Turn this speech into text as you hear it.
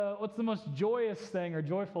what's the most joyous thing or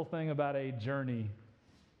joyful thing about a journey?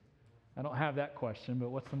 I don't have that question,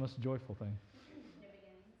 but what's the most joyful thing?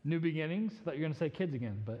 New beginnings. I thought you were going to say kids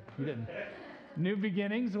again, but you didn't. New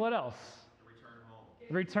beginnings. What else?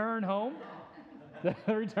 Return home.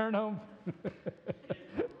 Return home.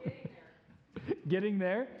 Getting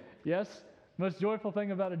there. Yes. Most joyful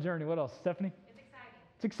thing about a journey. What else? Stephanie? It's exciting.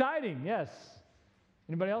 It's exciting. Yes.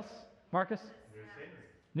 Anybody else? Marcus?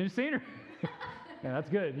 New scenery. Yeah,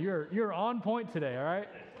 that's good. You're on point today, all right?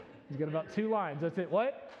 He's got about 2 lines. That's it.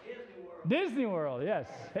 What? Disney World, yes.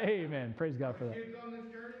 Amen. Praise God for that. Kids on this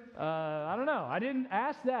journey? I don't know. I didn't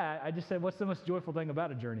ask that. I just said, what's the most joyful thing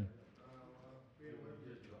about a journey?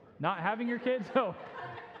 Not having your kids? Oh,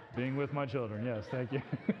 being with my children. Yes, thank you.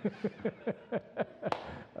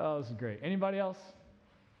 Oh, this is great. Anybody else?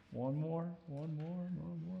 One more.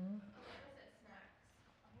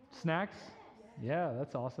 Snacks? Yeah,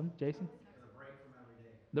 that's awesome. Jason?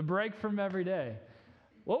 The break from every day.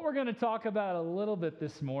 What we're going to talk about a little bit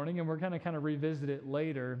this morning, and we're going to kind of revisit it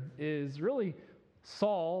later, is really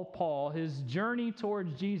Paul, his journey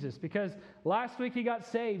towards Jesus. Because last week he got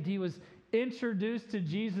saved. He was introduced to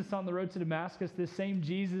Jesus on the road to Damascus, this same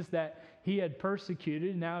Jesus that he had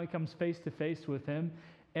persecuted. Now he comes face to face with him.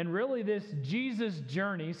 And really this Jesus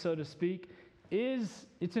journey, so to speak,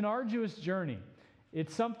 it's an arduous journey.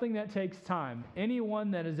 It's something that takes time.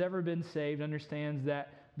 Anyone that has ever been saved understands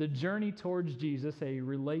that the journey towards Jesus, a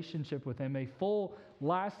relationship with him, a full,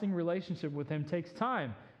 lasting relationship with him, takes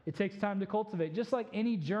time. It takes time to cultivate. Just like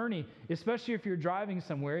any journey, especially if you're driving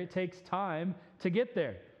somewhere, it takes time to get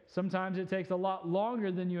there. Sometimes it takes a lot longer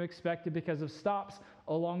than you expected because of stops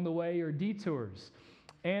along the way or detours.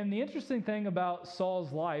 And the interesting thing about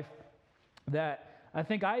Saul's life that I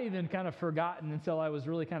think I even kind of forgotten until I was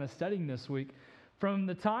really kind of studying this week, from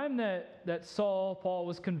the time that Paul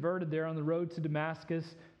was converted there on the road to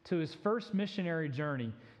Damascus to his first missionary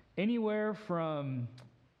journey, anywhere from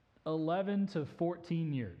 11 to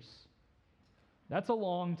 14 years. That's a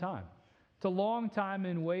long time. It's a long time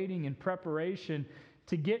in waiting and preparation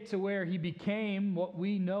to get to where he became what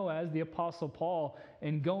we know as the Apostle Paul,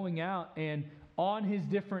 and going out and on his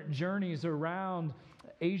different journeys around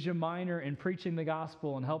Asia Minor and preaching the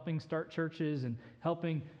gospel and helping start churches and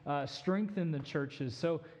helping strengthen the churches.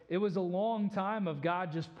 So it was a long time of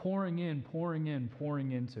God just pouring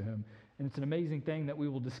into him. And it's an amazing thing that we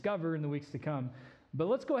will discover in the weeks to come. But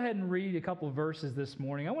let's go ahead and read a couple of verses this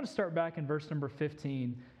morning. I want to start back in verse number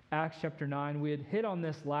 15, Acts chapter 9. We had hit on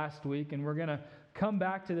this last week, and we're going to come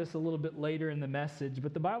back to this a little bit later in the message.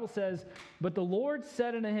 But the Bible says, "But the Lord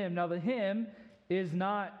said unto him," now the him is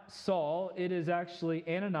not Saul, it is actually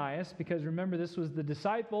Ananias, because remember, this was the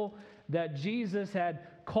disciple that Jesus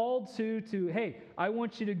had called to, hey, I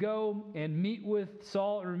want you to go and meet with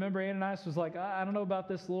Saul. And remember, Ananias was like, I don't know about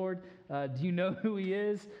this, Lord. Do you know who he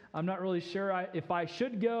is? I'm not really sure if I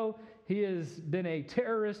should go. He has been a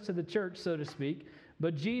terrorist to the church, so to speak.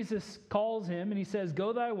 But Jesus calls him and he says,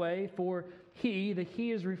 "Go thy way," for he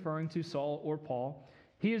is referring to Saul or Paul.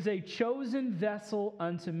 "He is a chosen vessel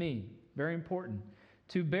unto me." Very important.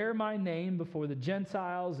 "To bear my name before the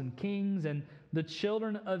Gentiles and kings and the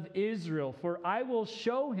children of Israel. For I will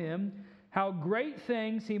show him how great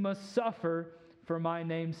things he must suffer for my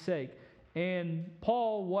name's sake." And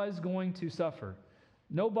Paul was going to suffer.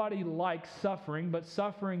 Nobody likes suffering, but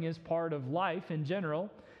suffering is part of life in general,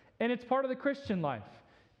 and it's part of the Christian life.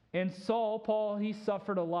 And Paul, he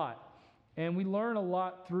suffered a lot. And we learn a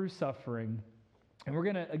lot through suffering. And we're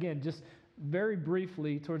going to, again, just very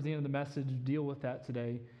briefly, towards the end of the message, deal with that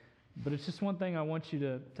today. But it's just one thing I want you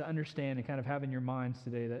to understand and kind of have in your minds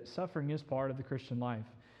today, that suffering is part of the Christian life.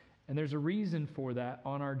 And there's a reason for that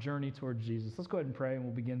on our journey towards Jesus. Let's go ahead and pray and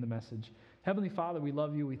we'll begin the message. Heavenly Father, we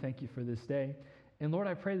love you. We thank you for this day. And Lord,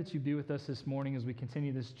 I pray that you be with us this morning as we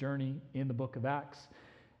continue this journey in the book of Acts.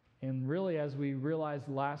 And really, as we realized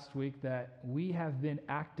last week, that we have been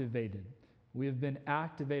activated. We have been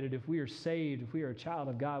activated. If we are saved, if we are a child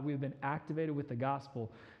of God, we have been activated with the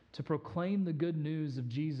gospel to proclaim the good news of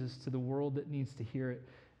Jesus to the world that needs to hear it.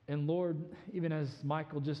 And Lord, even as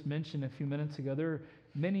Michael just mentioned a few minutes ago, there are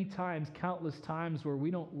many times, countless times, where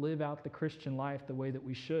we don't live out the Christian life the way that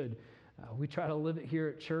we should. We try to live it here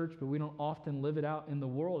at church, but we don't often live it out in the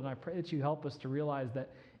world. And I pray that you help us to realize that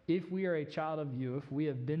if we are a child of you, if we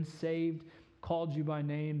have been saved, called you by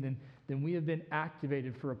name, then we have been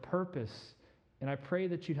activated for a purpose. And I pray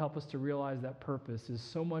that you'd help us to realize that purpose is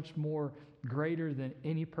so much more greater than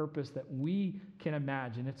any purpose that we can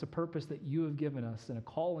imagine. It's a purpose that you have given us and a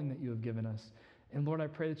calling that you have given us. And Lord, I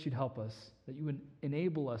pray that you'd help us, that you would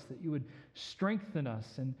enable us, that you would strengthen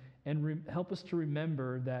us and help us to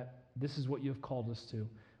remember that this is what you have called us to.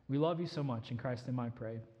 We love you so much. In Christ's name I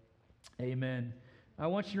pray. Amen. I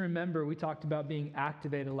want you to remember, we talked about being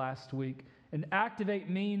activated last week. And activate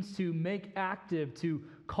means to make active, to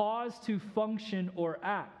cause to function or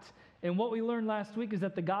act. And what we learned last week is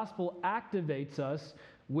that the gospel activates us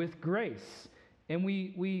with grace. And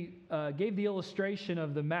we gave the illustration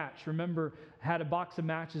of the match. Remember, had a box of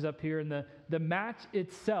matches up here, and the match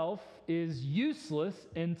itself is useless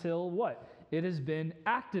until what? It has been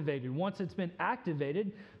activated. Once it's been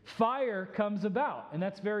activated, fire comes about, and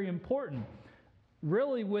that's very important.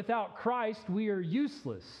 Really, without Christ, we are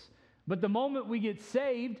useless. But the moment we get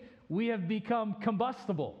saved, we have become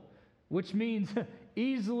combustible, which means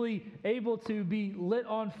easily able to be lit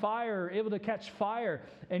on fire, able to catch fire.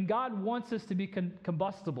 And God wants us to be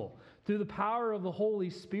combustible through the power of the Holy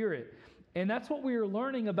Spirit. And that's what we are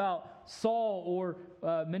learning about Saul, or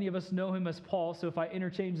many of us know him as Paul. So if I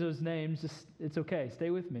interchange those names, it's okay. Stay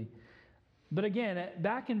with me. But again,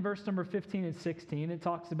 back in verse number 15 and 16, it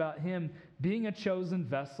talks about him being a chosen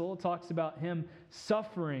vessel. It talks about him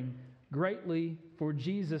suffering greatly for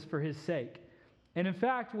Jesus for his sake. And in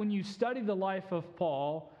fact, when you study the life of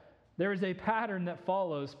Paul, there is a pattern that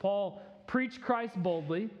follows. Paul preached Christ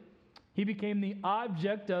boldly. He became the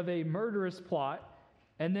object of a murderous plot,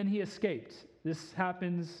 and then he escaped. This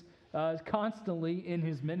happens constantly in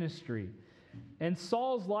his ministry. And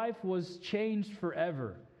Saul's life was changed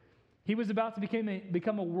forever. He was about to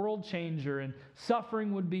become a world changer, and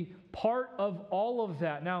suffering would be part of all of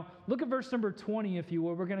that. Now, look at verse number 20, if you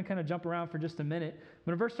will. We're going to kind of jump around for just a minute.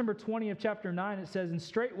 But in verse number 20 of chapter 9, it says, "And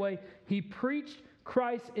straightway he preached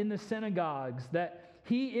Christ in the synagogues, that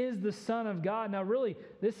he is the Son of God." Now, really,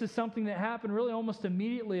 this is something that happened really almost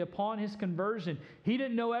immediately upon his conversion. He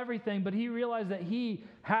didn't know everything, but he realized that he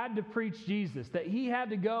had to preach Jesus, that he had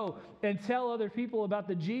to go and tell other people about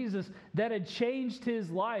the Jesus that had changed his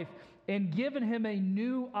life and given him a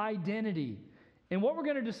new identity. And what we're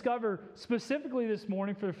going to discover specifically this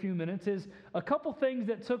morning for a few minutes is a couple things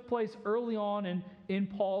that took place early on in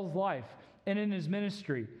Paul's life and in his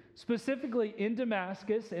ministry. Specifically in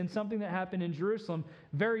Damascus, and something that happened in Jerusalem,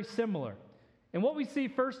 very similar. And what we see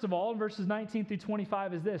first of all in verses 19 through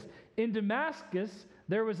 25 is this. In Damascus,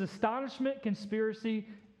 there was astonishment, conspiracy,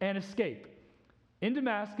 and escape. In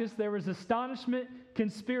Damascus, there was astonishment,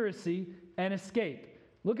 conspiracy, and escape.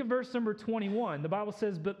 Look at verse number 21. The Bible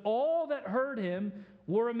says, "But all that heard him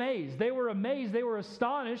were amazed." They were amazed. They were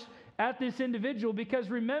astonished at this individual, because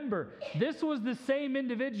remember, this was the same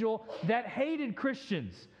individual that hated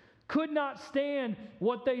Christians, could not stand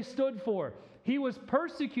what they stood for. He was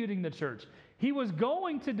persecuting the church. He was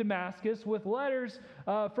going to Damascus with letters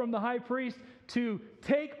from the high priest to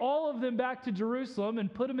take all of them back to Jerusalem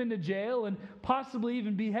and put them into jail and possibly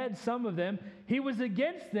even behead some of them. He was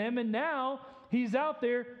against them, and now he's out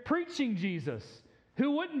there preaching Jesus.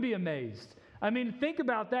 Who wouldn't be amazed? I mean, think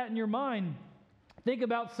about that in your mind. Think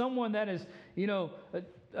about someone that is,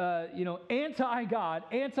 anti-God,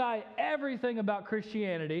 anti-everything about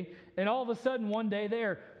Christianity, and all of a sudden one day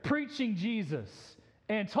they're preaching Jesus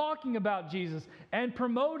and talking about Jesus and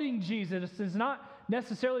promoting Jesus. It's not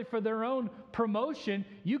necessarily for their own promotion.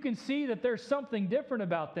 You can see that there's something different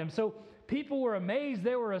about them. So people were amazed.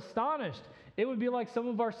 They were astonished. It would be like some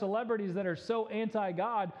of our celebrities that are so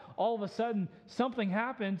anti-God, all of a sudden something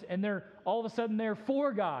happens and they're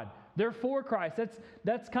for God. They're for Christ.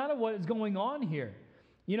 That's kind of what is going on here.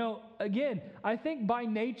 Again, I think by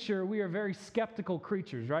nature we are very skeptical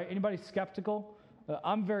creatures, right? Anybody skeptical?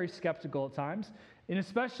 I'm very skeptical at times. And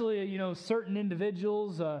especially, certain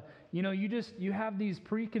individuals, you have these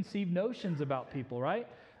preconceived notions about people, right?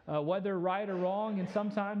 Whether right or wrong, and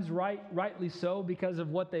sometimes rightly so because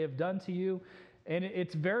of what they have done to you. And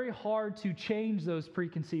it's very hard to change those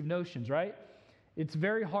preconceived notions, right? It's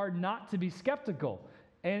very hard not to be skeptical.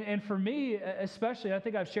 And for me, especially, I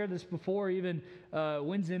think I've shared this before, even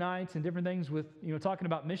Wednesday nights and different things with, talking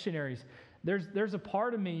about missionaries. There's a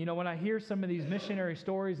part of me, when I hear some of these missionary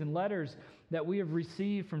stories and letters that we have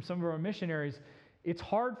received from some of our missionaries, it's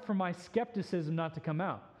hard for my skepticism not to come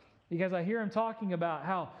out. Because I hear them talking about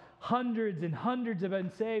how hundreds and hundreds have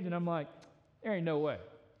been saved, and I'm like, there ain't no way.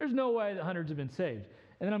 There's no way that hundreds have been saved.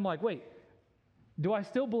 And then I'm like, wait, do I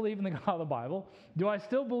still believe in the God of the Bible? Do I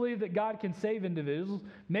still believe that God can save individuals?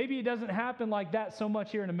 Maybe it doesn't happen like that so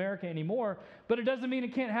much here in America anymore, but it doesn't mean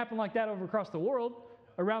it can't happen like that over across the world,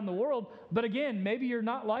 around the world. But again, maybe you're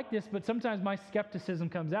not like this, but sometimes my skepticism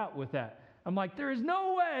comes out with that. I'm like, there is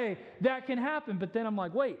no way that can happen. But then I'm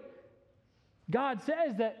like, wait, God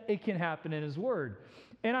says that it can happen in His Word.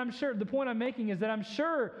 And I'm sure, the point I'm making is that I'm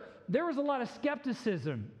sure there was a lot of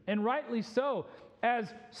skepticism, and rightly so,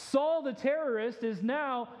 as Saul the terrorist is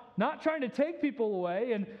now not trying to take people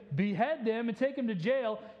away and behead them and take them to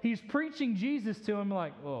jail. He's preaching Jesus to them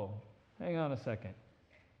like, whoa, hang on a second.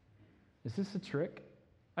 Is this a trick?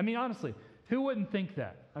 I mean, honestly, who wouldn't think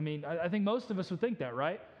that? I mean, I think most of us would think that,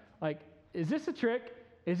 right? Like, is this a trick?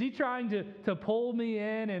 Is he trying to pull me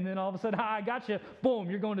in and then all of a sudden, I got you, boom,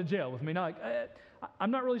 you're going to jail with me? Now, like,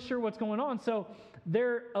 I'm not really sure what's going on. So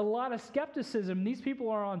there a lot of skepticism. These people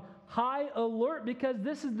are on high alert because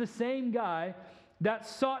this is the same guy that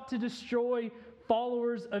sought to destroy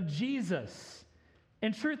followers of Jesus.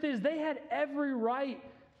 And truth is, they had every right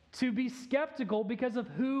to be skeptical because of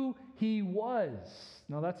who he was.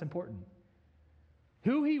 Now, that's important.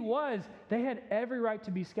 Who he was, they had every right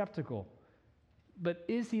to be skeptical. But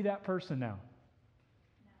is he that person now?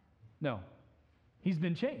 No. He's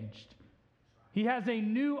been changed. He has a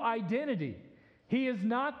new identity. He is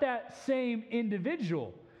not that same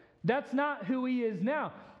individual. That's not who he is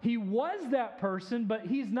now. He was that person, but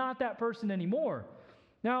he's not that person anymore.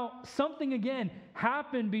 Now, something again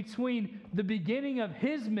happened between the beginning of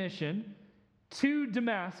his mission to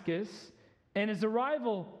Damascus and his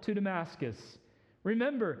arrival to Damascus.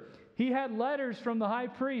 Remember, he had letters from the high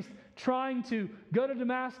priest trying to go to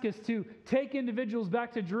Damascus to take individuals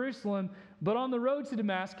back to Jerusalem, but on the road to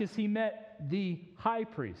Damascus, he met the high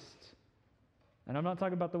priest. And I'm not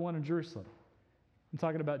talking about the one in Jerusalem. I'm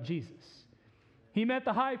talking about Jesus. He met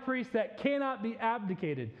the high priest that cannot be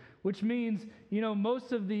abdicated, which means,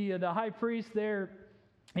 most of the high priests there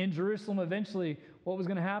in Jerusalem, eventually what was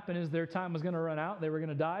going to happen is their time was going to run out, they were going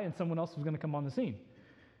to die, and someone else was going to come on the scene.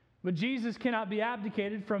 But Jesus cannot be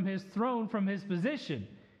abdicated from his throne, from his position.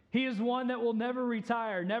 He is one that will never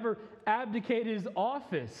retire, never abdicate his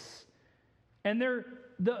office. And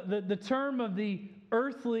the term of the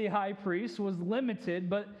earthly high priest was limited,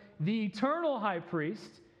 but the eternal high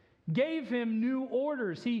priest gave him new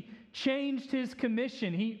orders. He changed his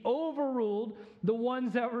commission. He overruled the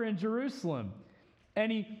ones that were in Jerusalem.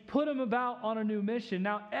 And he put them about on a new mission.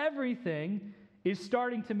 Now everything is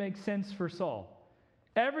starting to make sense for Saul.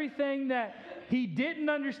 Everything that he didn't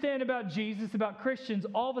understand about Jesus, about Christians,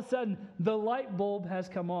 all of a sudden the light bulb has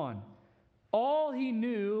come on. All he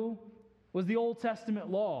knew was the Old Testament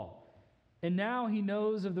law. And now he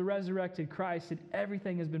knows of the resurrected Christ, and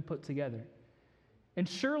everything has been put together. And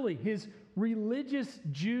surely his religious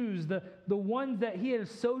Jews, the ones that he had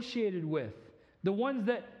associated with, the ones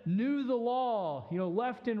that knew the law,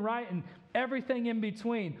 left and right and everything in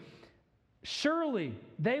between, surely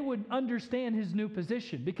they would understand his new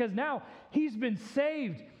position because now he's been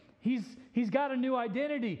saved. He's got a new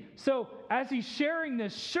identity. So as he's sharing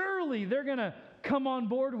this, surely they're going to come on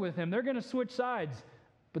board with him. They're going to switch sides.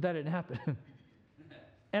 But that didn't happen.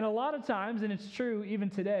 And a lot of times, and it's true even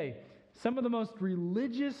today, some of the most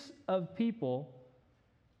religious of people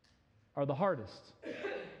are the hardest.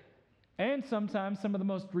 And sometimes some of the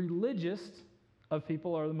most religious of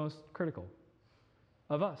people are the most critical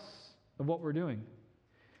of us, of what we're doing.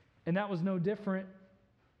 And that was no different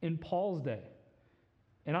in Paul's day.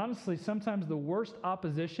 And honestly, sometimes the worst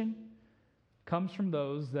opposition comes from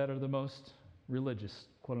those that are the most religious,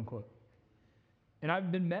 quote unquote. And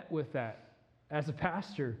I've been met with that as a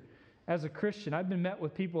pastor, as a Christian. I've been met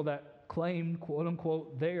with people that claim, quote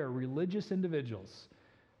unquote, they are religious individuals.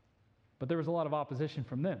 But there was a lot of opposition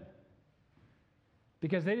from them.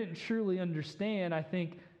 Because they didn't truly understand, I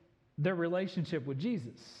think, their relationship with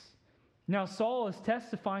Jesus. Now, Saul is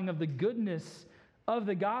testifying of the goodness of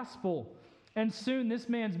the gospel. And soon this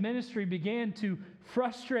man's ministry began to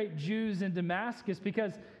frustrate Jews in Damascus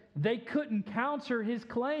because they couldn't counter his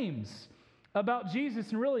claims about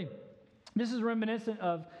Jesus. And really, this is reminiscent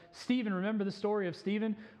of Stephen. Remember the story of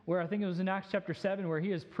Stephen, where I think it was in Acts chapter 7, where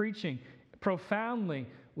he is preaching profoundly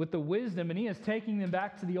with the wisdom, and he is taking them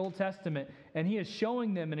back to the Old Testament, and he is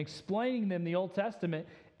showing them and explaining them the Old Testament,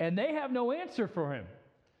 and they have no answer for him.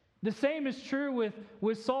 The same is true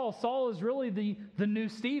with Saul. Saul is really the new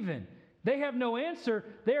Stephen. They have no answer.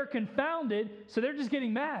 They are confounded, so they're just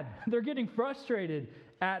getting mad. They're getting frustrated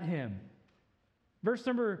at him. Verse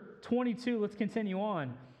number 22, let's continue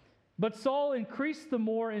on. But Saul increased the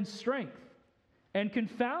more in strength and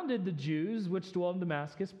confounded the Jews which dwell in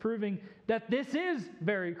Damascus, proving that this is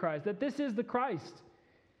very Christ, that this is the Christ.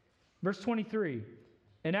 Verse 23,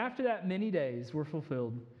 and after that many days were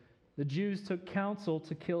fulfilled, the Jews took counsel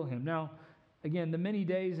to kill him. Now, again, the many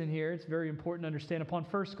days in here, it's very important to understand. Upon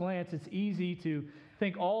first glance, it's easy to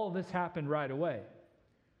think all of this happened right away.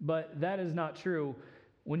 But that is not true.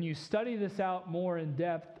 When you study this out more in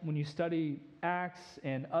depth, when you study Acts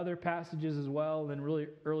and other passages as well, and really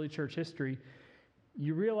early church history,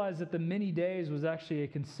 you realize that the many days was actually a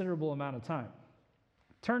considerable amount of time.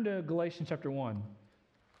 Turn to Galatians chapter 1.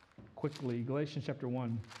 quickly. Galatians chapter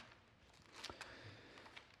 1.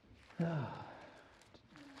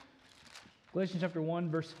 Galatians chapter 1,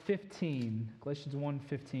 verse 15. Galatians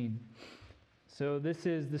 1:15. So this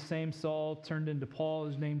is the same Saul turned into Paul,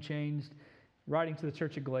 his name changed, writing to the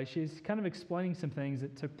church of Galatia. He's kind of explaining some things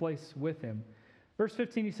that took place with him. Verse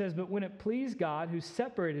 15, he says, "But when it pleased God, who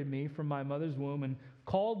separated me from my mother's womb and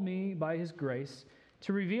called me by his grace,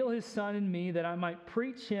 to reveal his Son in me, that I might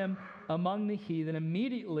preach him among the heathen,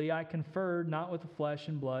 immediately I conferred not with the flesh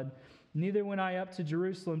and blood, neither went I up to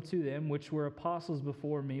Jerusalem to them, which were apostles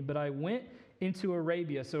before me, but I went into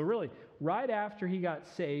Arabia." So really, right after he got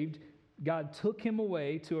saved, God took him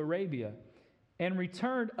away to Arabia and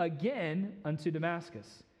returned again unto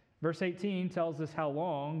Damascus. Verse 18 tells us how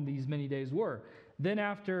long these many days were. "Then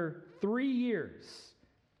after 3 years,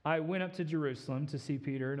 I went up to Jerusalem to see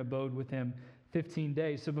Peter and abode with him 15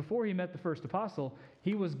 days. So before he met the first apostle,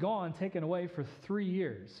 he was gone, taken away for 3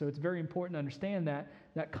 years. So it's very important to understand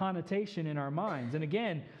that connotation in our minds. And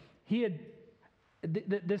again, he had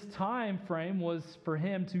this time frame was for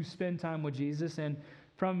him to spend time with Jesus. And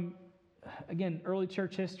from, again, early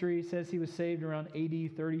church history says he was saved around AD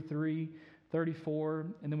 33, 34.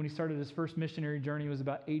 And then when he started his first missionary journey, it was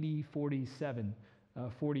about AD 47,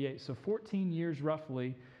 48. So 14 years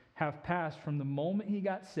roughly have passed from the moment he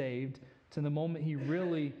got saved to the moment he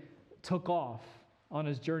really took off on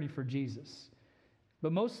his journey for Jesus.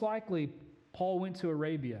 But most likely, Paul went to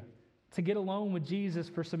Arabia to get alone with Jesus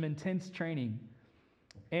for some intense training.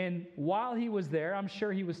 And while he was there, I'm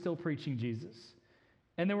sure he was still preaching Jesus.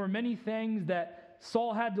 And there were many things that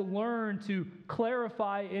Saul had to learn to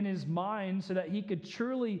clarify in his mind so that he could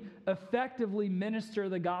truly effectively minister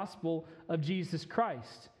the gospel of Jesus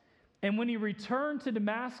Christ. And when he returned to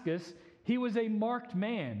Damascus, he was a marked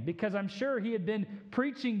man, because I'm sure he had been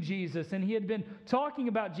preaching Jesus and he had been talking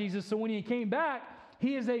about Jesus. So when he came back,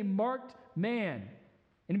 he is a marked man.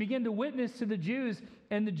 And he began to witness to the Jews,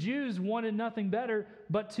 and the Jews wanted nothing better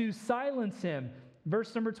but to silence him.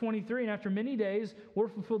 Verse number 23, "And after many days were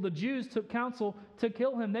fulfilled, the Jews took counsel to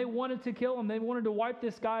kill him." They wanted to kill him. They wanted to wipe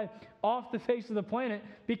this guy off the face of the planet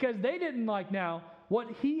because they didn't like now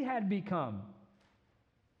what he had become.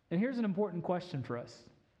 And here's an important question for us.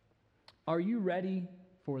 Are you ready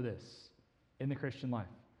for this in the Christian life?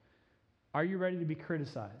 Are you ready to be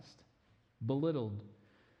criticized, belittled,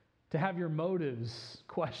 to have your motives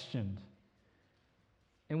questioned?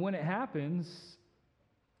 And when it happens,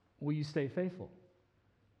 will you stay faithful?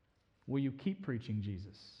 Will you keep preaching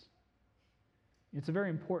Jesus? It's a very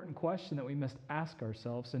important question that we must ask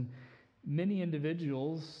ourselves. And many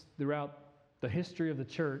individuals throughout the history of the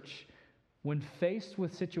church, when faced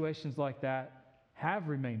with situations like that, have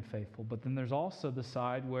remained faithful. But then there's also the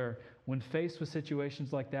side where when faced with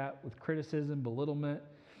situations like that, with criticism, belittlement,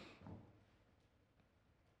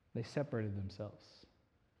 they separated themselves.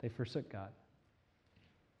 They forsook God.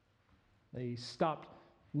 They stopped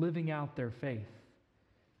living out their faith,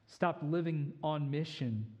 stopped living on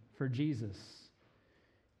mission for Jesus.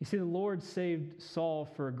 You see, the Lord saved Saul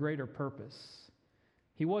for a greater purpose.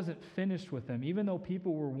 He wasn't finished with him. Even though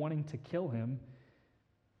people were wanting to kill him,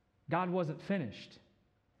 God wasn't finished.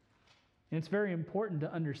 And it's very important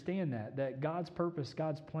to understand that God's purpose,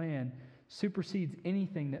 God's plan, supersedes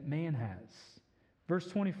anything that man has. Verse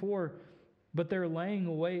 24, "But their laying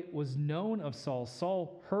await was known of Saul."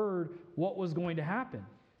 Saul heard what was going to happen.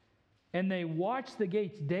 "And they watched the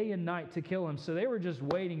gates day and night to kill him." So they were just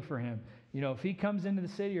waiting for him. If he comes into the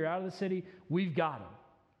city or out of the city, we've got him.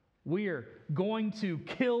 We are going to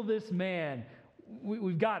kill this man.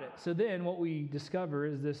 We've got it. So then what we discover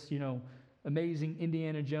is this, amazing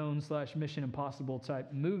Indiana Jones / Mission Impossible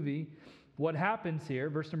type movie. What happens here,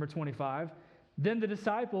 verse number 25, "Then the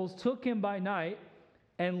disciples took him by night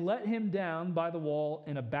and let him down by the wall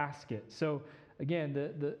in a basket." So again,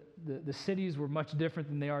 the cities were much different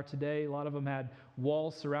than they are today. A lot of them had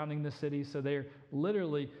walls surrounding the city. So they're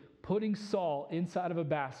literally putting Saul inside of a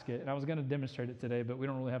basket. And I was going to demonstrate it today, but we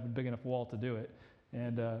don't really have a big enough wall to do it.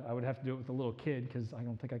 And I would have to do it with a little kid because I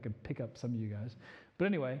don't think I could pick up some of you guys. But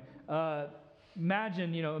anyway,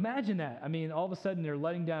 imagine that. I mean, all of a sudden they're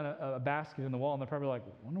letting down a basket in the wall, and they're probably like,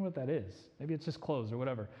 "I wonder what that is. Maybe it's just clothes or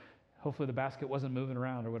whatever." Hopefully the basket wasn't moving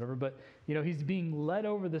around or whatever. But, he's being led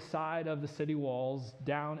over the side of the city walls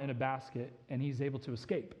down in a basket, and he's able to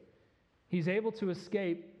escape. He's able to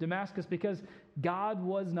escape Damascus because God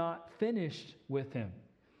was not finished with him.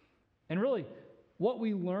 And really, what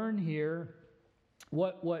we learn here,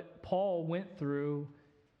 what Paul went through,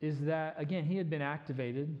 is that, again, he had been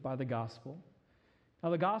activated by the gospel.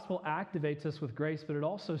 Now, the gospel activates us with grace, but it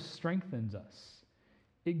also strengthens us.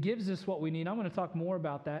 It gives us what we need. I'm going to talk more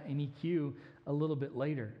about that in EQ a little bit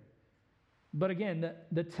later. But again,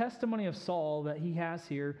 the testimony of Saul that he has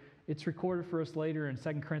here, it's recorded for us later in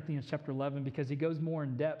 2 Corinthians chapter 11 because he goes more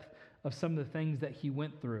in depth of some of the things that he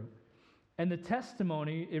went through. And the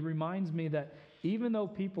testimony, it reminds me that even though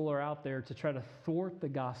people are out there to try to thwart the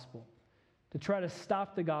gospel, to try to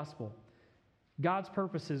stop the gospel, God's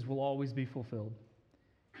purposes will always be fulfilled.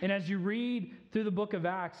 And as you read through the book of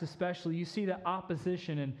Acts especially, you see that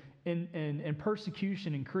opposition and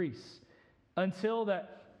persecution increase until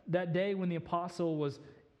that day when the apostle was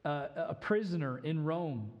a prisoner in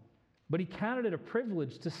Rome. But he counted it a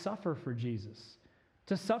privilege to suffer for Jesus,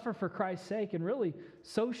 to suffer for Christ's sake, and really,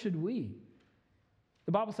 so should we.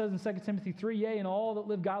 The Bible says in 2 Timothy 3, yea, and all that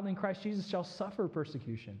live godly in Christ Jesus shall suffer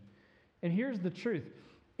persecution. And here's the truth.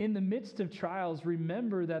 In the midst of trials,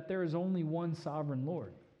 remember that there is only one sovereign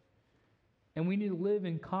Lord. And we need to live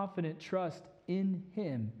in confident trust in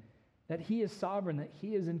Him, that He is sovereign, that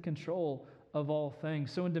He is in control of all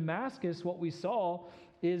things. So in Damascus, what we saw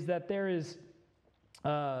is that there is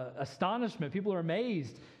astonishment. People are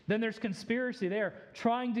amazed. Then there's conspiracy there,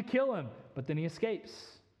 trying to kill him. But then he escapes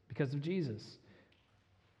because of Jesus.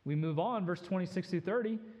 We move on, verse 26 through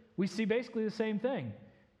 30. We see basically the same thing.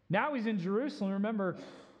 Now he's in Jerusalem. Remember,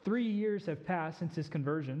 3 years have passed since his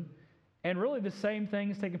conversion. And really the same thing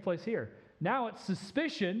is taking place here. Now it's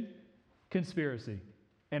suspicion, conspiracy,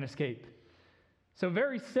 and escape. So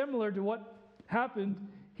very similar to what happened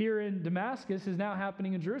here in Damascus is now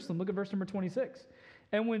happening in Jerusalem. Look at verse number 26.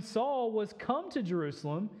 And when Saul was come to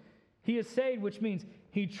Jerusalem, he essayed, which means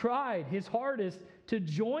he tried his hardest to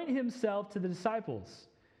join himself to the disciples.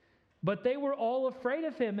 But they were all afraid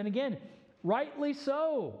of him. And again, rightly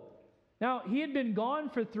so. Now, he had been gone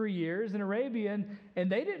for 3 years in Arabia,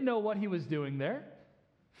 and they didn't know what he was doing there.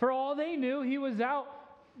 For all they knew, he was out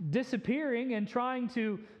disappearing and trying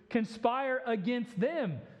to conspire against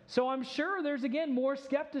them. So I'm sure there's, again, more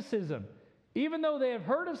skepticism. Even though they have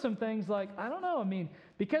heard of some things like, I don't know, I mean,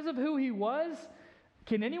 because of who he was,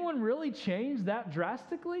 can anyone really change that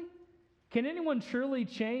drastically? Can anyone truly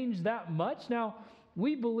change that much? Now,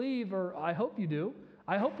 we believe, or I hope you do,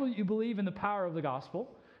 I hope you believe in the power of the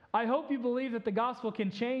gospel. I hope you believe that the gospel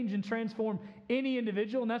can change and transform any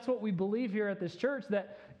individual, and that's what we believe here at this church,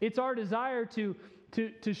 that it's our desire to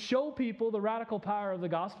show people the radical power of the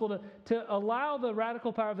gospel, to allow the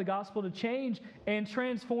radical power of the gospel to change and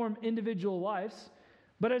transform individual lives.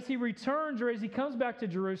 But as he returns or as he comes back to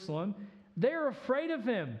Jerusalem, they're afraid of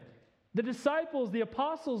him. The disciples, the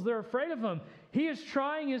apostles, they're afraid of him. He is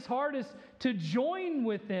trying his hardest to join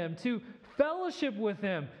with them, to fellowship with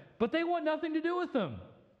them, but they want nothing to do with him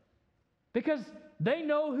because they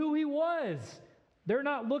know who he was. They're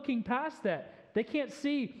not looking past that. They can't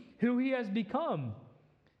see who he has become.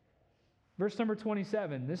 Verse number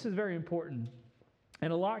 27, this is very important.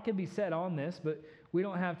 And a lot can be said on this, but we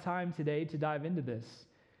don't have time today to dive into this.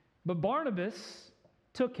 But Barnabas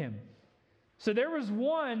took him. So there was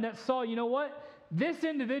one that saw, you know what? This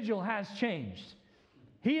individual has changed.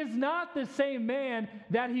 He is not the same man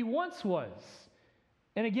that he once was.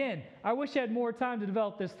 And again, I wish I had more time to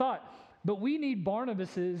develop this thought, but we need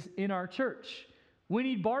Barnabases in our church. We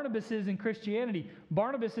need Barnabases in Christianity.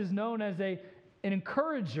 Barnabas is known as an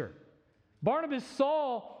encourager. Barnabas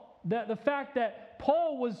saw that the fact that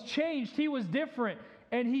Paul was changed, he was different,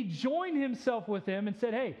 and he joined himself with him and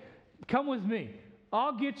said, hey, come with me.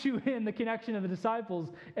 I'll get you in the connection of the disciples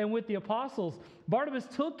and with the apostles. Barnabas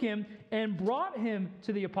took him and brought him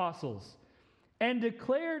to the apostles and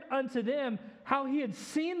declared unto them how he had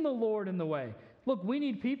seen the Lord in the way. Look, we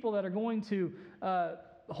need people that are going to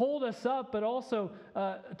hold us up, but also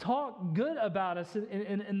talk good about us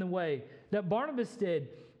in the way that Barnabas did,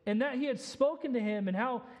 and that he had spoken to him and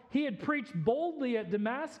how he had preached boldly at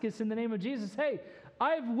Damascus in the name of Jesus. Hey,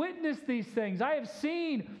 I have witnessed these things. I have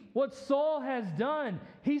seen what Saul has done.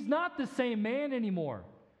 He's not the same man anymore.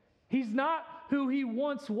 He's not who he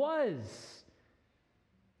once was.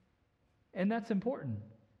 And that's important.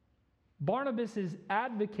 Barnabas is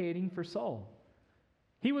advocating for Saul.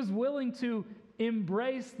 He was willing to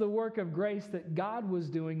embrace the work of grace that God was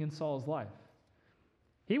doing in Saul's life.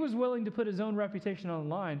 He was willing to put his own reputation on the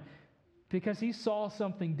line because he saw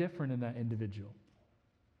something different in that individual.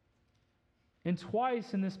 And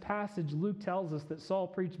twice in this passage, Luke tells us that Saul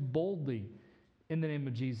preached boldly in the name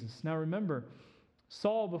of Jesus. Now remember,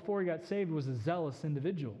 Saul, before he got saved, was a zealous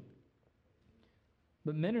individual.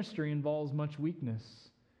 But ministry involves much weakness,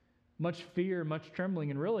 much fear, much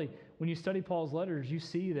trembling. And really, when you study Paul's letters, you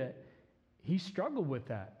see that he struggled with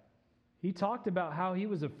that. He talked about how he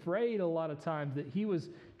was afraid a lot of times, that he was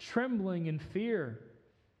trembling in fear.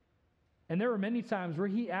 And there were many times where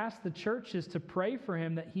he asked the churches to pray for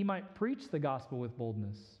him that he might preach the gospel with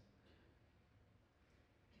boldness.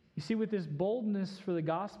 You see, with this boldness for the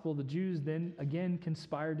gospel, the Jews then again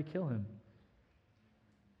conspired to kill him.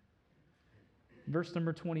 Verse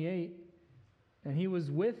number 28, and he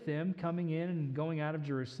was with them coming in and going out of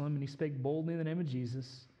Jerusalem, and he spake boldly in the name of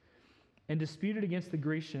Jesus, and disputed against the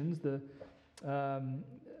Grecians, the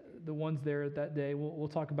ones there at that day. We'll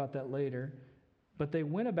talk about that later. But they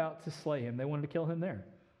went about to slay him. They wanted to kill him there.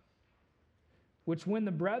 Which when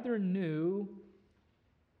the brethren knew,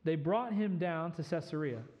 they brought him down to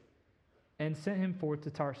Caesarea and sent him forth to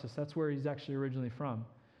Tarsus. That's where he's actually originally from.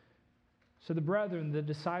 So the brethren, the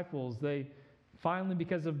disciples, they finally,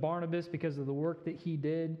 because of Barnabas, because of the work that he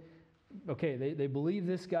did, okay, they believe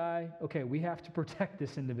this guy. Okay, we have to protect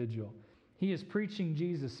this individual. He is preaching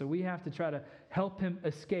Jesus, so we have to try to help him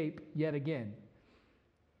escape yet again.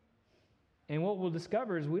 And what we'll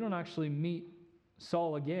discover is we don't actually meet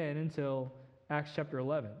Saul again until Acts chapter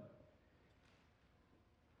 11.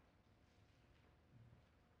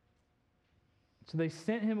 So they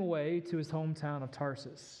sent him away to his hometown of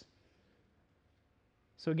Tarsus.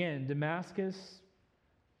 So again, Damascus,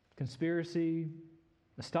 conspiracy,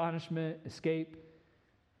 astonishment, escape.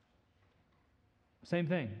 Same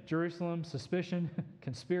thing. Jerusalem, suspicion,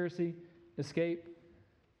 conspiracy, escape.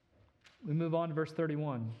 We move on to verse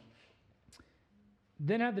 31.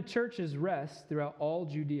 Then had the churches rest throughout all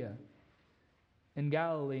Judea and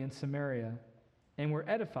Galilee and Samaria, and were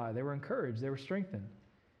edified. They were encouraged. They were strengthened.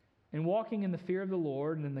 And walking in the fear of the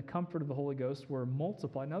Lord and in the comfort of the Holy Ghost were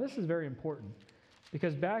multiplied. Now this is very important,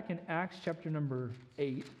 because back in Acts chapter number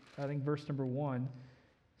 8, I think verse number 1,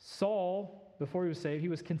 Saul, before he was saved, he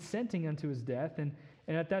was consenting unto his death, and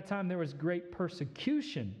at that time there was great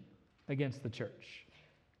persecution against the church,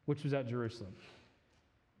 which was at Jerusalem.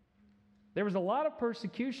 There was a lot of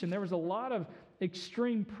persecution. There was a lot of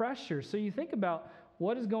extreme pressure. So you think about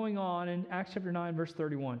what is going on in Acts chapter 9, verse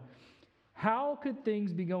 31. How could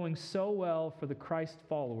things be going so well for the Christ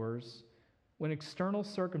followers when external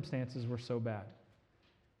circumstances were so bad?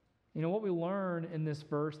 You know, what we learn in this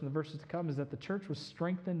verse and the verses to come is that the church was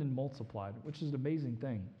strengthened and multiplied, which is an amazing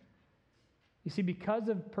thing. You see, because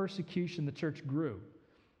of persecution, the church grew.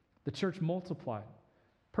 The church multiplied.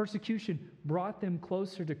 Persecution brought them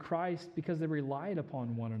closer to Christ because they relied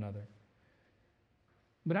upon one another.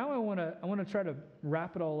 But now I want to try to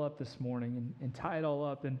wrap it all up this morning and tie it all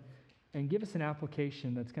up and give us an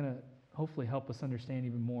application that's going to hopefully help us understand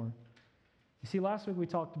even more. You see, last week we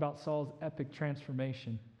talked about Saul's epic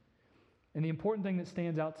transformation. And the important thing that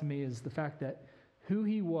stands out to me is the fact that who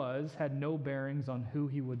he was had no bearings on who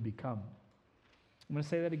he would become. I'm going to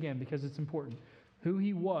say that again because it's important. Who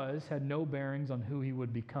he was had no bearings on who he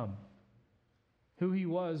would become. Who he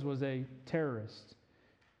was a terrorist.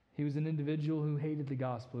 He was an individual who hated the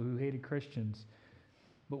gospel, who hated Christians.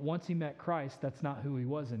 But once he met Christ, that's not who he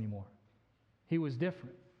was anymore. He was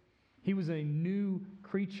different. He was a new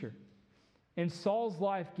creature. And Saul's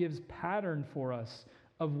life gives pattern for us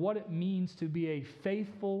of what it means to be a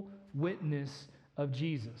faithful witness of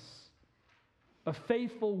Jesus. A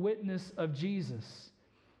faithful witness of Jesus.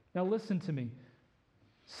 Now listen to me.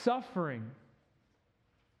 Suffering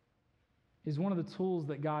is one of the tools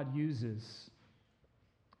that God uses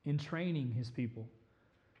in training his people.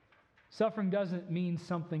 Suffering doesn't mean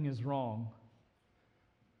something is wrong.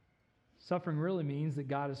 Suffering really means that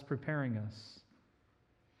God is preparing us.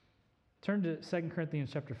 Turn to 2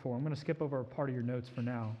 Corinthians chapter 4. I'm going to skip over a part of your notes for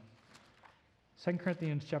now. 2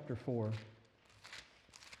 Corinthians chapter 4.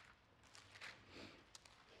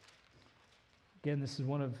 Again, this is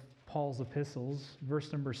one of Paul's epistles,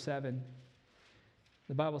 verse number 7.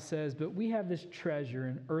 The Bible says, "But we have this treasure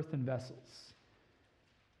in earthen vessels,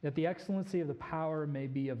 that the excellency of the power may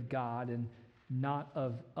be of God and not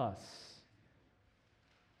of us."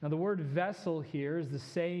 Now, the word vessel here is the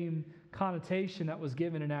same connotation that was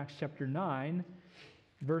given in Acts chapter 9,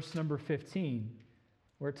 verse number 15,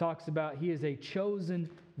 where it talks about he is a chosen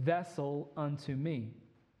vessel unto me.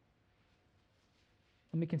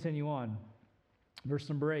 Let me continue on. Verse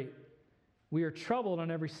number 8. "We are troubled on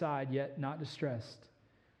every side, yet not distressed.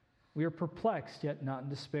 We are perplexed, yet not in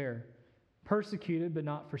despair. Persecuted, but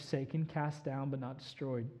not forsaken. Cast down, but not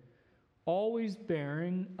destroyed. Always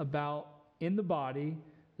bearing about in the body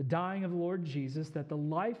the dying of the Lord Jesus, that the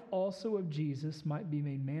life also of Jesus might be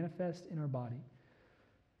made manifest in our body.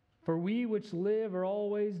 For we which live are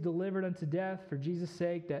always delivered unto death for Jesus'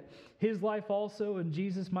 sake, that his life also in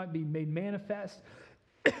Jesus might be made manifest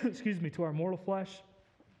to our mortal flesh.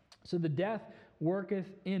 So the death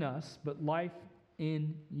worketh in us, but life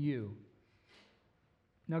in you."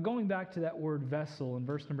 Now going back to that word vessel in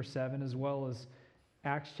verse number 7, as well as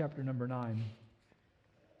Acts chapter number 9.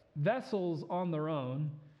 Vessels on their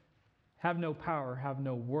own have no power, have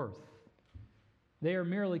no worth. They are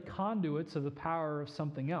merely conduits of the power of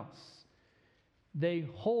something else. They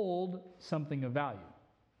hold something of value.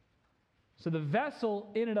 So the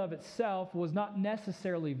vessel in and of itself was not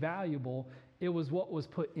necessarily valuable. It was what was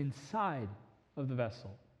put inside of the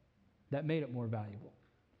vessel that made it more valuable.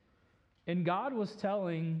 And God was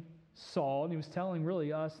telling Saul, and he was telling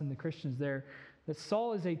really us and the Christians there, that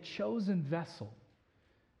Saul is a chosen vessel.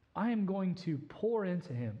 I am going to pour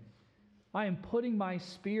into him. I am putting my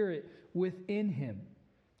Spirit within him.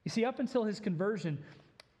 You see, up until his conversion,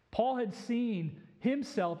 Paul had seen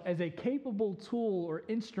himself as a capable tool or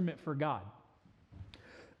instrument for God.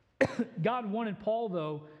 God wanted Paul,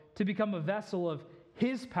 though, to become a vessel of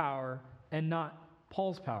his power and not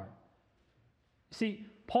Paul's power. See,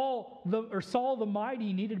 Saul the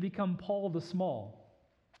mighty needed to become Paul the small.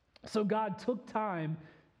 So God took time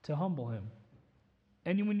to humble him.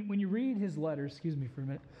 And when you read his letters, excuse me for a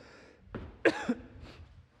minute.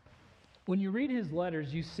 When you read his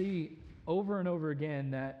letters, you see over and over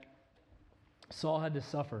again that Saul had to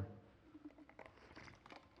suffer.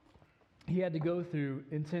 He had to go through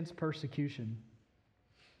intense persecution.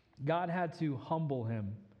 God had to humble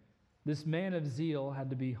him. This man of zeal had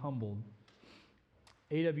to be humbled.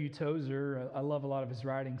 A.W. Tozer, I love a lot of his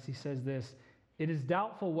writings, he says this: "It is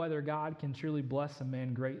doubtful whether God can truly bless a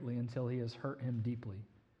man greatly until he has hurt him deeply."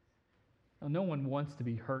 Now, no one wants to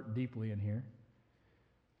be hurt deeply in here.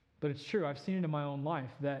 But it's true. I've seen it in my own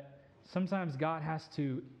life that sometimes God has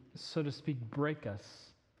to, so to speak, break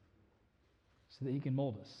us so that he can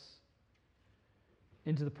mold us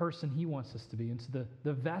into the person he wants us to be, into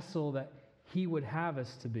the vessel that he would have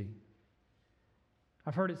us to be.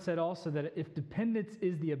 I've heard it said also that if dependence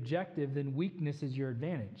is the objective, then weakness is your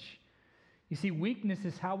advantage. You see, weakness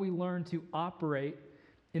is how we learn to operate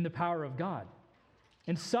in the power of God.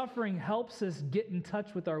 And suffering helps us get in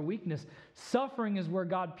touch with our weakness. Suffering is where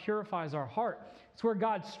God purifies our heart. It's where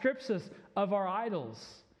God strips us of our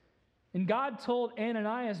idols. And God told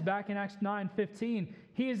Ananias back in Acts 9:15,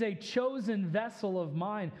 he is a chosen vessel of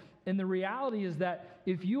mine. And the reality is that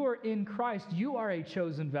if you are in Christ, you are a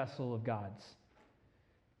chosen vessel of God's.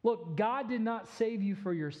 Look, God did not save you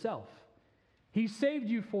for yourself. He saved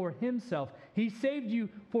you for himself. He saved you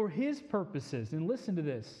for his purposes. And listen to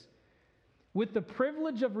this. With the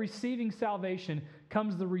privilege of receiving salvation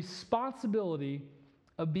comes the responsibility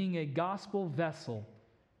of being a gospel vessel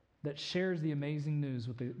that shares the amazing news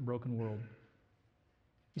with the broken world.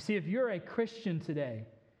 You see, if you're a Christian today,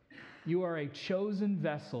 you are a chosen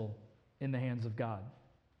vessel in the hands of God.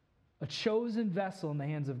 A chosen vessel in the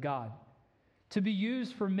hands of God. To be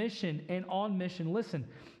used for mission and on mission. Listen,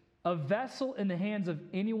 a vessel in the hands of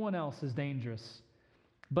anyone else is dangerous.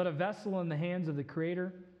 But a vessel in the hands of the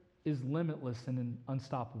Creator is limitless and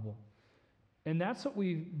unstoppable. And that's what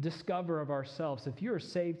we discover of ourselves. If you are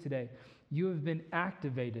saved today, you have been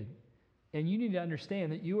activated. And you need to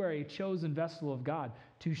understand that you are a chosen vessel of God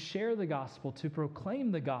to share the gospel, to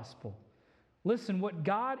proclaim the gospel. Listen, what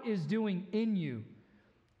God is doing in you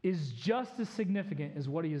is just as significant as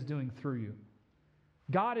what he is doing through you.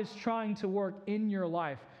 God is trying to work in your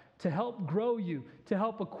life to help grow you, to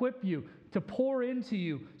help equip you, to pour into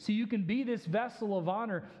you so you can be this vessel of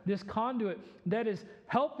honor, this conduit that is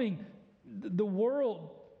helping the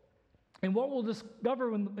world. And what we'll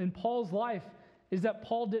discover in Paul's life is that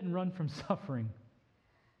Paul didn't run from suffering.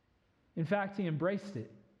 In fact, he embraced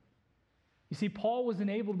it. You see, Paul was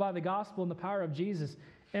enabled by the gospel and the power of Jesus.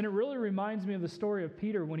 And it really reminds me of the story of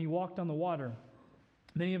Peter when he walked on the water.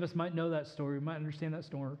 Many of us might know that story. We might understand that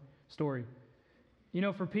story. You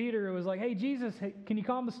know, for Peter, it was like, hey, Jesus, can you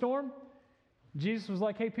calm the storm? Jesus was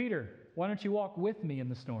like, hey, Peter, why don't you walk with me in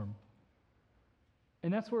the storm?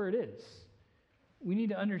 And that's where it is. We need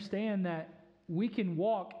to understand that we can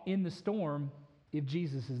walk in the storm if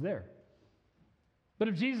Jesus is there. But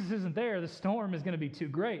if Jesus isn't there, the storm is going to be too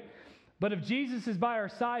great. But if Jesus is by our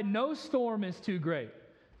side, no storm is too great.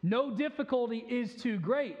 No difficulty is too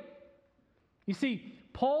great. You see,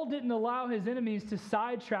 Paul didn't allow his enemies to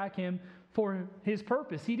sidetrack him for his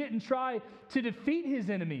purpose. He didn't try to defeat his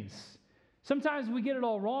enemies. Sometimes we get it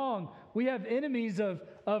all wrong. We have enemies of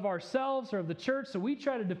ourselves or of the church, so we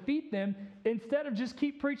try to defeat them instead of just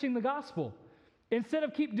keep preaching the gospel. Instead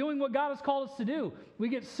of keep doing what God has called us to do. We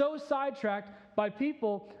get so sidetracked by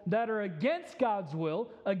people that are against God's will,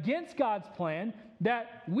 against God's plan,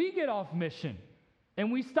 that we get off mission.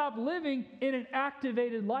 And we stop living in an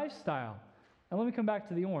activated lifestyle. Now let me come back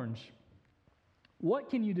to the orange. What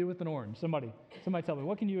can you do with an orange? Somebody tell me,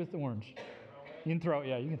 what can you do with the orange? You can throw it,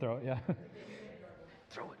 yeah, you can throw it, yeah.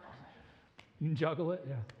 Throw it. You can juggle it,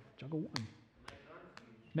 yeah. Juggle one.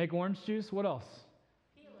 Make orange juice, what else?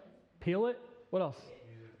 Peel it. What else?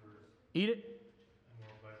 Eat it.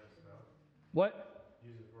 What?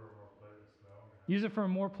 Use it for a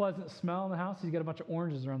more pleasant smell in the house. He's got a bunch of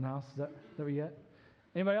oranges around the house. Is that what you get?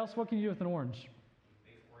 Anybody else? What can you do with an orange?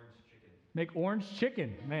 Make orange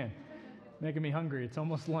chicken. Man, making me hungry. It's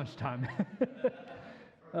almost lunchtime.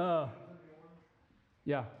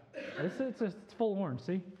 Yeah. It's full orange,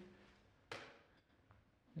 see?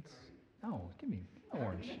 Give me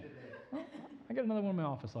orange. Oh, I got another one in my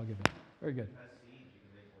office I'll give you. Very good. As seeds, you can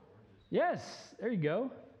make more oranges. Yes, there you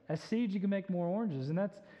go. As seeds, you can make more oranges. And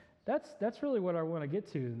that's really what I want to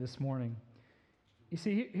get to this morning. You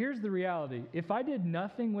see, here's the reality. If I did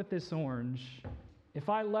nothing with this orange, if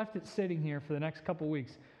I left it sitting here for the next couple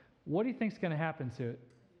weeks, what do you think is going to happen to it?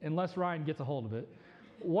 Unless Ryan gets a hold of it.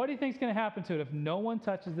 What do you think is going to happen to it if no one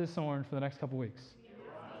touches this orange for the next couple weeks?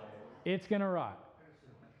 It's going to rot.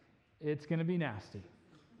 It's going to be nasty.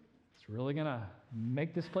 It's really going to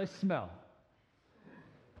make this place smell.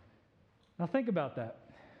 Now think about that.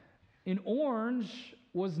 An orange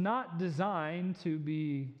was not designed to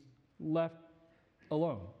be left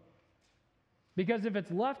alone. Because if it's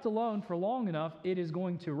left alone for long enough, it is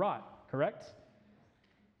going to rot, correct?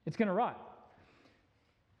 It's going to rot.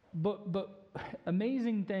 But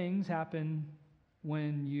amazing things happen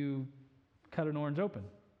when you cut an orange open.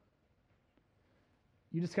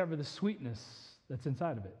 You discover the sweetness that's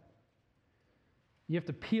inside of it. You have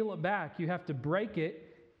to peel it back. You have to break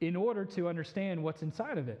it in order to understand what's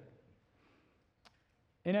inside of it.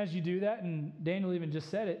 And as you do that, and Daniel even just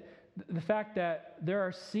said it, the fact that there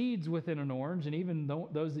are seeds within an orange, and even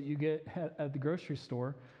those that you get at the grocery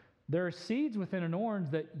store, there are seeds within an orange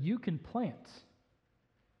that you can plant.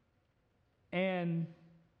 And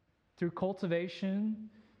through cultivation,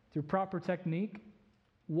 through proper technique,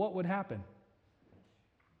 what would happen?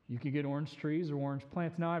 You could get orange trees or orange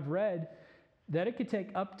plants. Now, I've read that it could take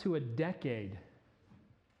up to a decade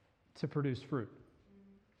to produce fruit.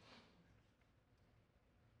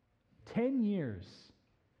 10 years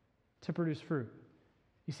to produce fruit.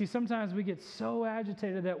 You see, sometimes we get so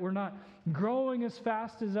agitated that we're not growing as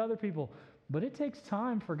fast as other people, but it takes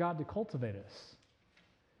time for God to cultivate us.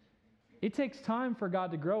 It takes time for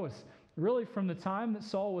God to grow us. Really, from the time that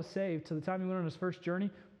Saul was saved to the time he went on his first journey,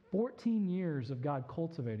 14 years of God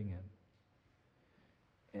cultivating him.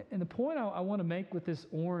 And the point I want to make with this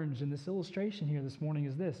orange and this illustration here this morning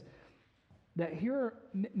is this, that here are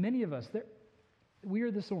many of us, we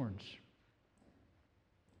are this orange.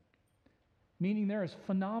 Meaning there is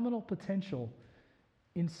phenomenal potential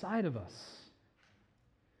inside of us.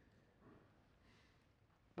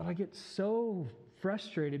 But I get so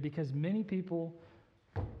frustrated because many people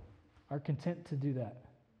are content to do that.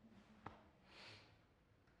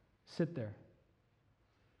 Sit there.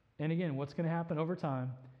 And again, what's going to happen over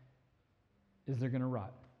time is they're going to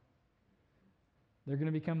rot. They're going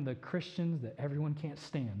to become the Christians that everyone can't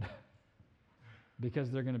stand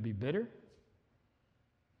because they're going to be bitter.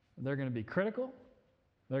 They're going to be critical.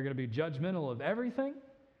 They're going to be judgmental of everything.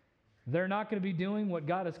 They're not going to be doing what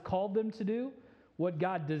God has called them to do, what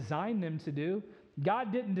God designed them to do.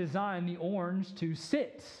 God didn't design the orange to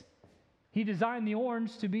sit. He designed the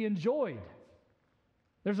orange to be enjoyed.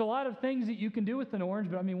 There's a lot of things that you can do with an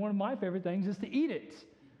orange, but one of my favorite things is to eat it.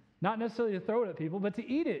 Not necessarily to throw it at people, but to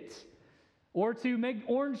eat it. Or to make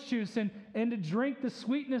orange juice and to drink the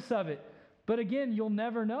sweetness of it. But again, you'll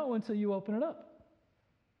never know until you open it up.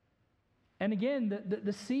 And again,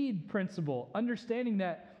 the seed principle, understanding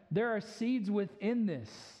that there are seeds within this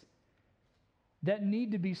that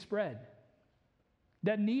need to be spread,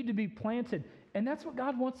 that need to be planted. And that's what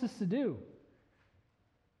God wants us to do.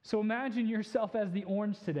 So imagine yourself as the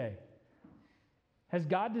orange today. Has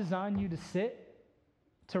God designed you to sit,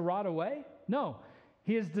 to rot away? No.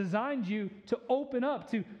 He has designed you to open up,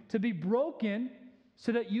 to be broken,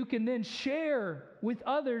 so that you can then share with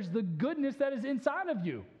others the goodness that is inside of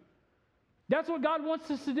you. That's what God wants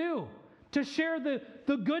us to do, to share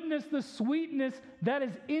the goodness, the sweetness that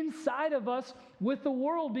is inside of us with the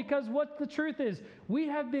world, because what the truth is, we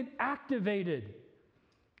have been activated.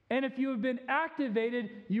 And if you have been activated,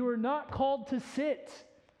 you are not called to sit.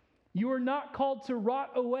 You are not called to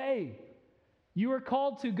rot away. You are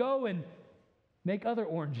called to go and make other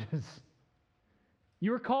oranges.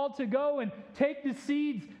 You are called to go and take the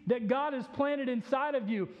seeds that God has planted inside of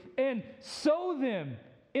you and sow them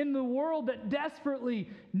in the world that desperately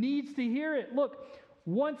needs to hear it. Look,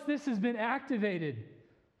 once this has been activated,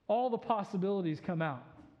 all the possibilities come out.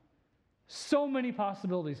 So many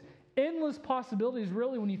possibilities. Endless possibilities,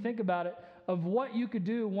 really, when you think about it, of what you could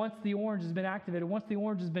do once the orange has been activated, once the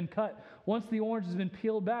orange has been cut, once the orange has been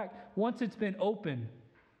peeled back, once it's been opened.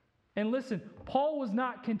 And listen, Paul was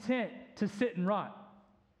not content to sit and rot.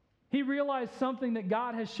 He realized something that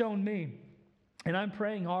God has shown me, and I'm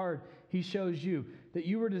praying hard he shows you, that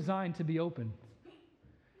you were designed to be open.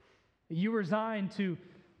 You were designed to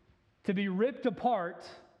be ripped apart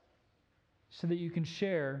so that you can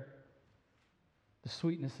share the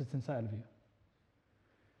sweetness that's inside of you.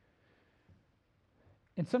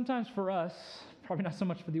 And sometimes for us, probably not so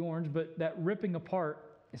much for the orange, but that ripping apart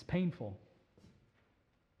is painful,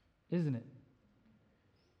 isn't it?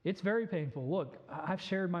 It's very painful. Look, I've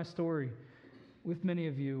shared my story with many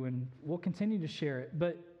of you, and we'll continue to share it,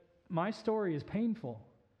 but my story is painful.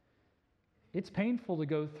 It's painful to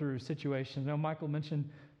go through situations. I know Michael mentioned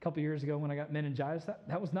a couple years ago when I got meningitis,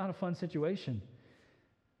 that was not a fun situation.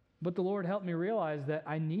 But the Lord helped me realize that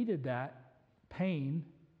I needed that pain,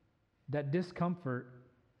 that discomfort,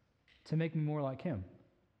 to make me more like Him,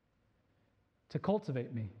 to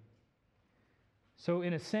cultivate me. So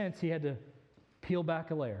in a sense, He had to peel back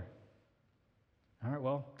a layer. All right,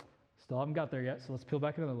 well, still haven't got there yet, so let's peel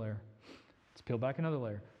back another layer. Let's peel back another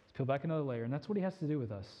layer. Let's peel back another layer. And that's what He has to do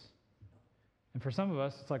with us. And for some of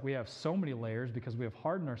us, it's like we have so many layers because we have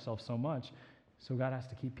hardened ourselves so much. So God has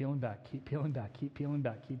to keep peeling back, keep peeling back, keep peeling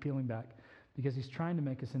back, keep peeling back, because He's trying to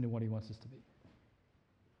make us into what He wants us to be.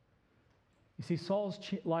 You see, Saul's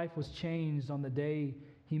life was changed on the day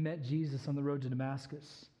he met Jesus on the road to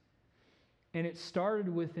Damascus. And it started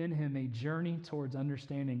within him a journey towards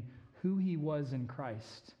understanding who he was in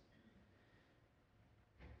Christ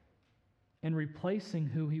and replacing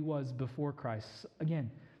who he was before Christ.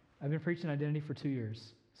 Again, I've been preaching identity for 2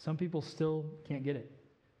 years. Some people still can't get it.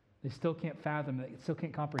 They still can't fathom it. They still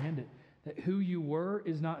can't comprehend it. That who you were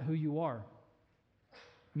is not who you are.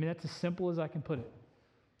 I mean, that's as simple as I can put it.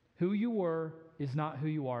 Who you were is not who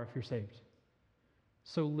you are if you're saved.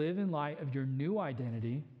 So live in light of your new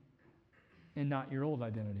identity and not your old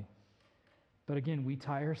identity. But again, we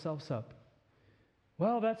tie ourselves up.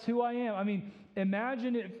 Well, that's who I am. I mean,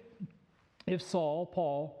 imagine if Saul,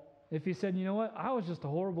 Paul, if he said, you know what, I was just a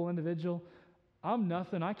horrible individual. I'm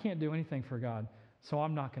nothing. I can't do anything for God, so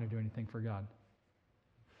I'm not going to do anything for God.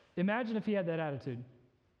 Imagine if he had that attitude.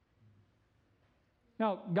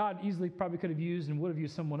 Now, God easily probably could have used and would have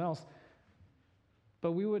used someone else,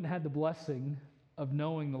 but we wouldn't have had the blessing of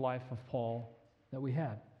knowing the life of Paul that we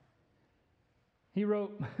had. He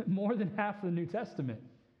wrote more than half of the New Testament.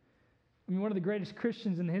 I mean, one of the greatest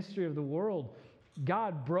Christians in the history of the world.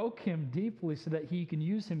 God broke him deeply so that He can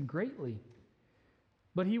use him greatly.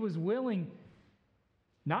 But he was willing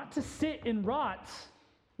not to sit and rot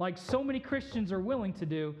like so many Christians are willing to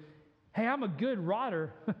do. Hey, I'm a good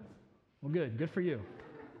rotter. Well, good for you.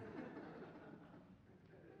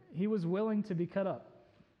 He was willing to be cut up.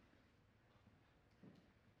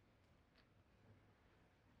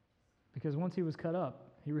 Because once he was cut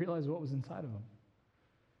up, he realized what was inside of him.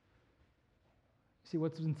 See,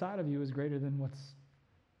 what's inside of you is greater than what's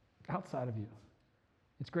outside of you.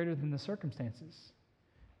 It's greater than the circumstances.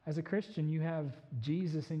 As a Christian, you have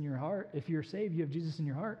Jesus in your heart. If you're saved, you have Jesus in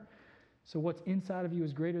your heart. So what's inside of you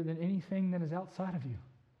is greater than anything that is outside of you.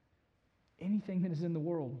 Anything that is in the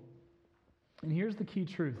world. And here's the key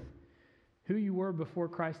truth. Who you were before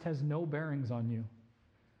Christ has no bearings on you.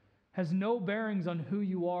 Has no bearings on who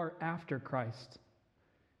you are after Christ.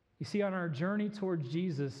 You see, on our journey towards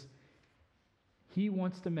Jesus, He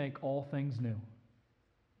wants to make all things new.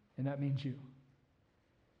 And that means you.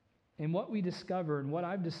 And what we discover and what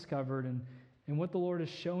I've discovered and what the Lord is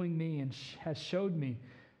showing me and has shown me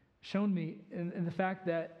in the fact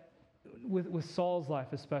that with Saul's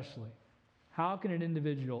life especially, how can an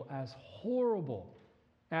individual as horrible,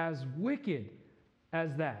 as wicked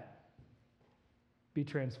as that be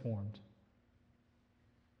transformed?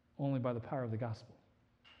 Only by the power of the gospel.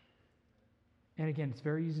 And again, it's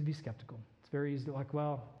very easy to be skeptical. It's very easy to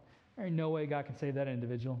well, there ain't no way God can save that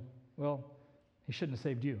individual. Well, He shouldn't have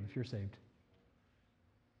saved you if you're saved.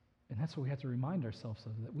 And that's what we have to remind ourselves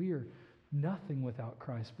of, that we are nothing without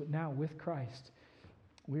Christ. But now with Christ,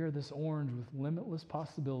 we are this orange with limitless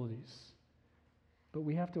possibilities. But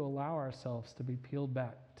we have to allow ourselves to be peeled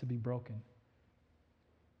back, to be broken.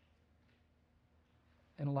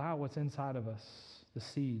 And allow what's inside of us, the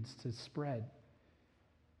seeds, to spread.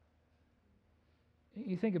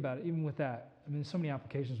 You think about it, even with that. I mean, there's so many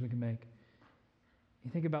applications we can make. You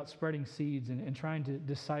think about spreading seeds and trying to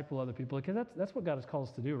disciple other people, because that's what God has called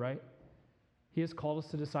us to do, right? He has called us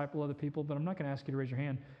to disciple other people, but I'm not going to ask you to raise your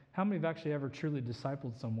hand. How many have actually ever truly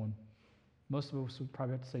discipled someone? Most of us would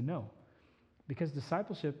probably have to say no. Because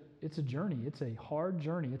discipleship, it's a journey. It's a hard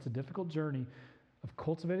journey. It's a difficult journey of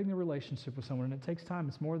cultivating the relationship with someone, and it takes time.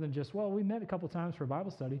 It's more than just, well, we met a couple times for a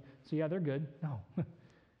Bible study, so yeah, they're good. No.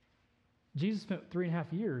 Jesus spent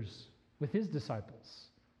 3.5 years with his disciples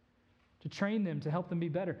to train them, to help them be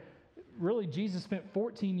better. Really, Jesus spent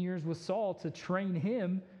 14 years with Saul to train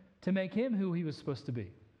him, to make him who he was supposed to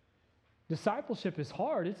be. Discipleship is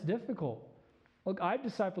hard. It's difficult. Look, I've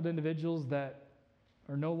discipled individuals that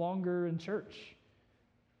are no longer in church.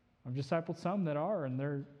 I've discipled some that are, and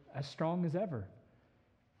they're as strong as ever.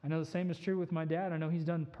 I know the same is true with my dad. I know he's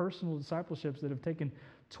done personal discipleships that have taken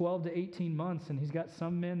 12 to 18 months, and he's got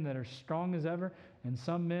some men that are strong as ever, and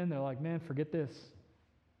some men that are like, man, forget this.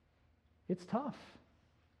 It's tough.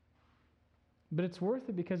 But it's worth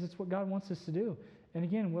it because it's what God wants us to do. And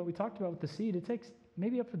again, what we talked about with the seed, it takes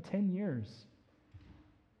maybe up to 10 years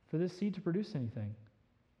for this seed to produce anything.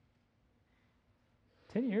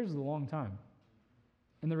 10 years is a long time.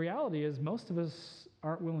 And the reality is most of us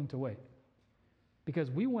aren't willing to wait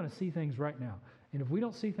because we want to see things right now. And if we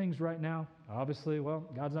don't see things right now, obviously, well,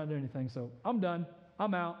 God's not doing anything, so I'm done.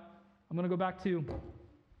 I'm out. I'm going to go back to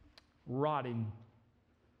rotting.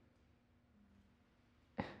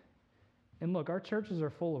 And look, our churches are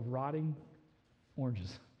full of rotting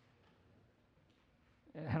oranges.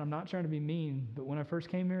 And I'm not trying to be mean, but when I first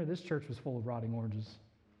came here, this church was full of rotting oranges.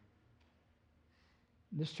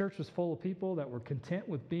 This church was full of people that were content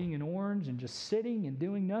with being an orange and just sitting and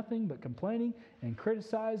doing nothing but complaining and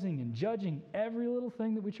criticizing and judging every little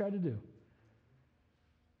thing that we tried to do.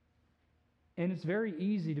 And it's very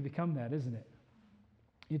easy to become that, isn't it?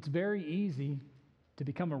 It's very easy to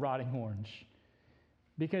become a rotting orange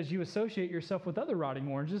because you associate yourself with other rotting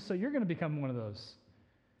oranges, so you're going to become one of those.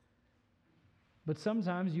 But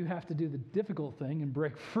sometimes you have to do the difficult thing and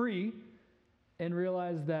break free and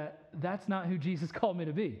realize that that's not who Jesus called me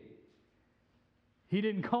to be. He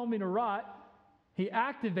didn't call me to rot. He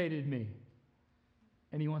activated me.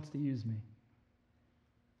 And he wants to use me.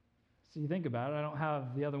 So you think about it. I don't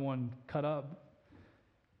have the other one cut up.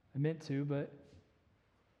 I meant to, but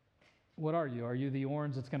what are you? Are you the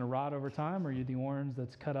orange that's going to rot over time? Or are you the orange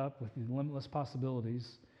that's cut up with the limitless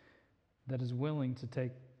possibilities that is willing to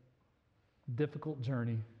take a difficult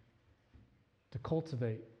journey to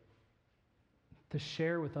cultivate, to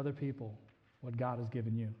share with other people what God has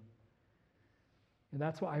given you? And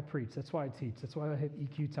that's why I preach. That's why I teach. That's why I have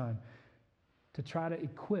EQ time. To try to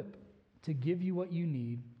equip, to give you what you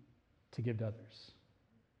need to give to others.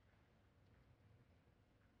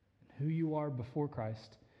 Who you are before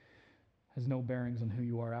Christ has no bearings on who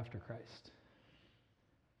you are after Christ.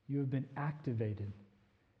 You have been activated,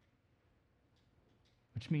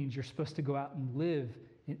 which means you're supposed to go out and live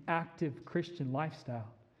an active Christian lifestyle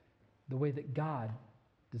the way that God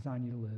designed you to live.